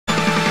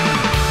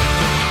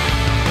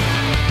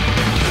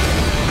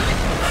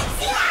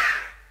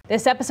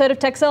This episode of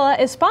Techzilla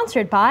is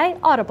sponsored by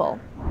Audible.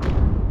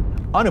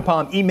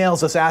 Anupam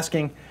emails us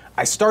asking,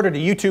 I started a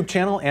YouTube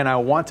channel and I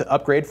want to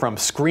upgrade from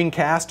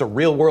screencast to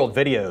real-world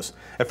videos.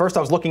 At first I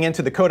was looking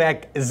into the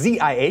Kodak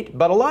ZI-8,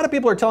 but a lot of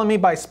people are telling me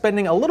by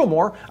spending a little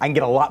more, I can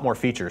get a lot more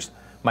features.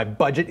 My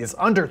budget is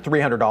under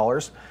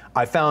 $300.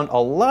 I found a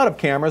lot of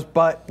cameras,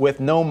 but with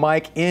no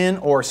mic in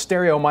or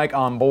stereo mic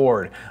on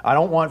board. I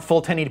don't want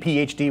full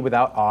 1080p HD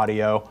without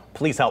audio.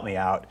 Please help me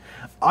out.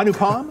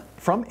 Anupam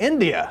from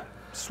India.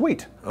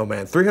 Sweet. Oh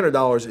man,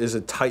 $300 is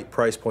a tight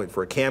price point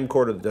for a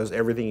camcorder that does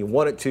everything you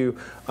want it to.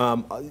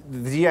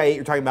 The ZI-8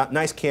 you're talking about,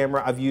 nice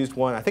camera. I've used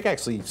one. I think I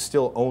actually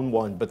still own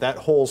one, but that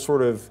whole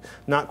sort of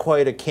not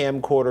quite a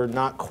camcorder,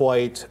 not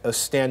quite a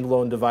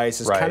standalone device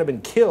has kind of been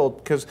killed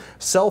because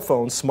cell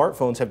phones,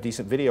 smartphones have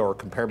decent video or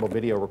comparable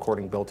video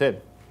recording built in.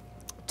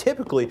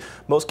 Typically,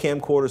 most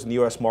camcorders in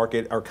the US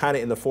market are kind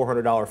of in the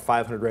 $400,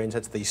 $500 range.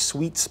 That's the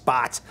sweet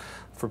spot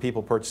for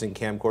people purchasing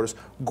camcorders.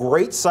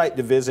 Great site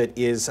to visit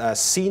is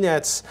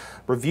CNET's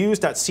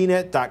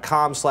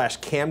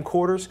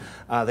reviews.cnet.com/camcorders.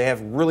 They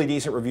have really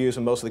decent reviews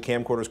on most of the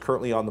camcorders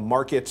currently on the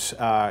market.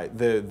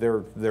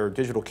 Their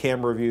digital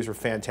camera reviews are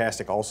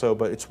fantastic also,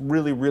 but it's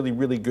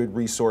really good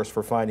resource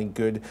for finding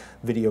good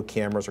video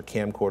cameras or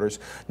camcorders.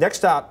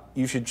 Next up,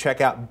 you should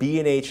check out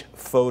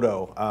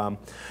BHPHoto.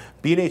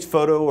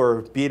 BHPHoto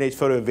or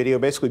BHPHoto Video,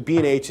 basically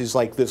B&H is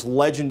like this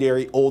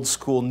legendary old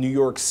school New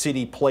York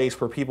City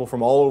place where people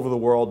from all over the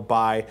world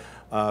buy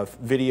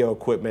video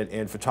equipment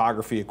and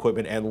photography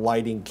equipment and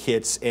lighting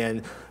kits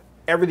and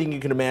everything you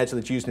can imagine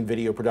that's used in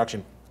video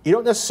production. You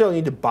don't necessarily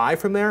need to buy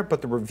from there,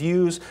 but the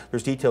reviews,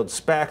 there's detailed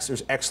specs,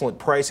 there's excellent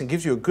pricing,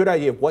 gives you a good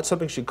idea of what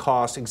something should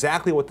cost,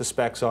 exactly what the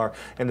specs are,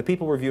 and the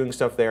people reviewing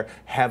stuff there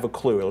have a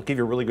clue. It'll give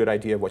you a really good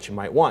idea of what you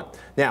might want.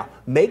 Now,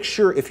 make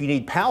sure if you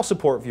need PAL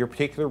support for your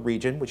particular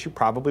region, which you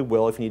probably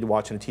will if you need to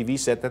watch on a TV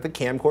set, that the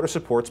camcorder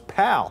supports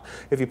PAL.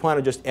 If you plan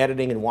on just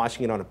editing and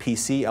watching it on a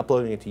PC,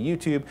 uploading it to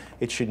YouTube,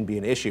 it shouldn't be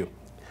an issue.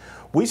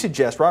 We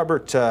suggest, Roger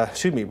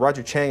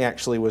Chang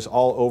actually was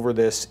all over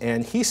this,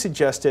 and he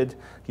suggested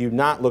you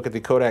not look at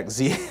the Kodak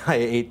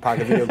ZI-8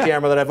 pocket video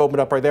camera that I've opened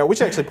up right there. We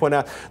should actually point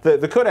out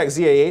the Kodak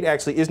ZI-8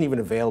 actually isn't even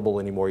available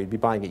anymore. You'd be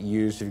buying it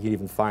used if you could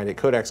even find it.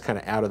 Kodak's kind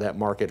of out of that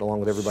market along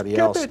with everybody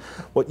else.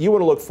 What you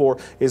want to look for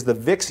is the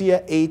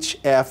VIXIA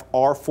HF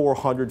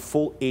R400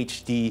 Full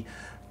HD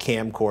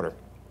camcorder.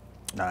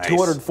 Nice.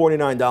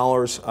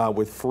 $249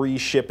 with free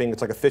shipping.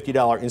 It's like a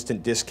 $50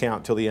 instant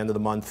discount till the end of the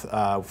month.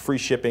 Free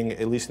shipping,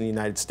 at least in the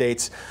United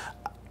States.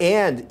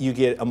 And you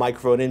get a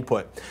microphone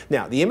input.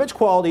 Now, the image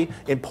quality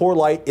in poor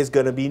light is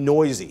going to be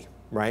noisy,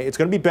 right? It's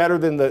going to be better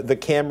than the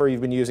camera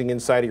you've been using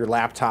inside of your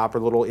laptop or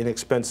the little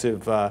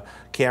inexpensive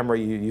camera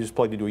you just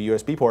plugged into a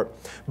USB port.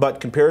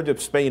 But compared to,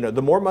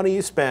 the more money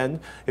you spend,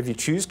 if you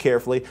choose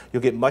carefully,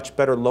 you'll get much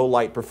better low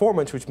light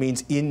performance, which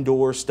means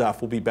indoor stuff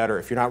will be better.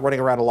 If you're not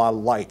running around a lot of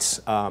lights,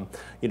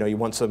 you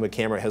want a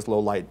camera that has low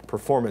light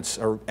performance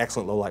or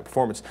excellent low light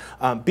performance.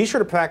 Be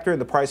sure to factor in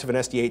the price of an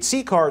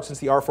SD8C card since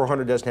the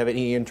R400 doesn't have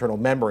any internal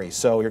memory.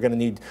 So you're going to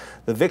need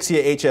the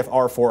VIXIA HF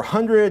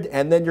R400,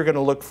 and then you're going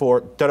to look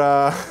for,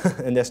 ta-da,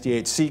 an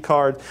SD8C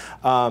card.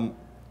 My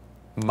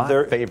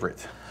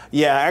favorite.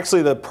 Yeah,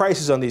 actually the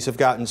prices on these have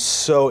gotten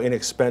so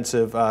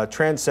inexpensive.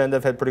 Transcend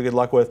I've had pretty good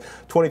luck with.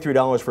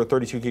 $23 for a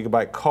 32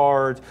 gigabyte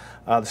card.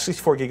 The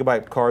 64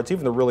 gigabyte cards,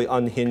 even the really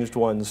unhinged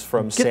ones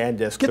from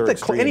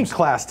SanDisk. Any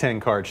class 10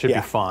 card should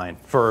be fine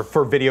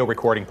for video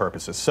recording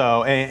purposes.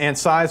 So, and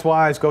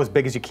size-wise, go as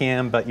big as you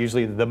can, but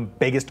usually the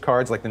biggest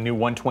cards, like the new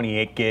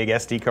 128 gig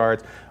SD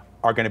cards,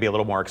 are going to be a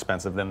little more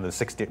expensive than the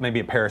 60, maybe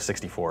a pair of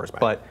 64s. Right.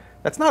 But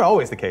that's not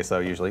always the case, though,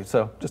 usually.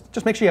 So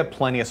just make sure you have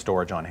plenty of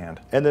storage on hand.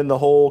 And then the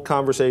whole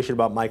conversation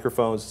about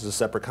microphones is a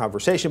separate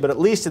conversation. But at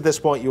least at this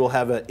point, you will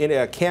have a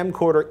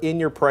camcorder in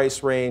your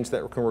price range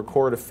that can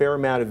record a fair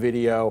amount of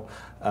video.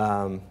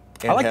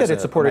 I like that it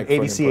supported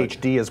AVC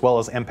HD as well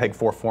as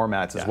MPEG-4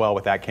 formats as well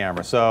with that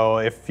camera. So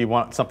if you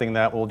want something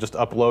that will just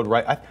upload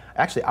right,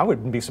 actually I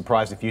wouldn't be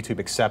surprised if YouTube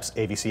accepts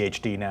AVC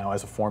HD now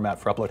as a format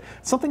for upload.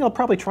 Something I'll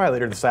probably try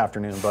later this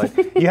afternoon, but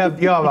you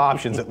have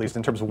options at least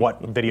in terms of what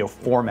video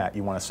format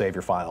you want to save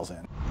your files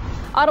in.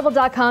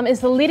 Audible.com is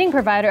the leading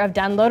provider of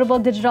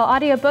downloadable digital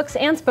audiobooks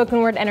and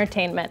spoken word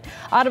entertainment.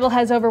 Audible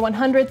has over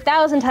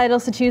 100,000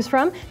 titles to choose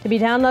from to be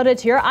downloaded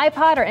to your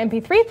iPod or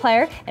MP3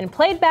 player and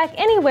played back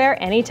anywhere,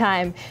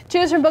 anytime.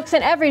 Choose from books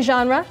in every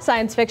genre: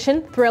 science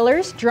fiction,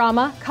 thrillers,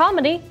 drama,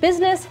 comedy,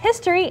 business,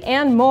 history,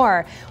 and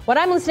more. What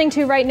I'm listening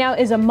to right now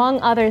is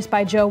Among Others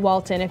by Joe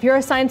Walton. If you're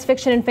a science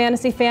fiction and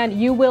fantasy fan,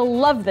 you will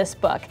love this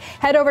book.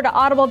 Head over to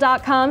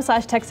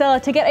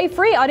audible.com/Techzilla to get a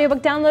free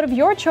audiobook download of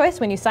your choice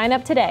when you sign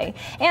up today.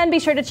 And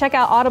be sure to check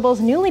out Audible's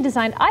newly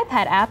designed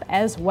iPad app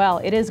as well.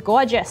 It is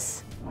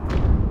gorgeous.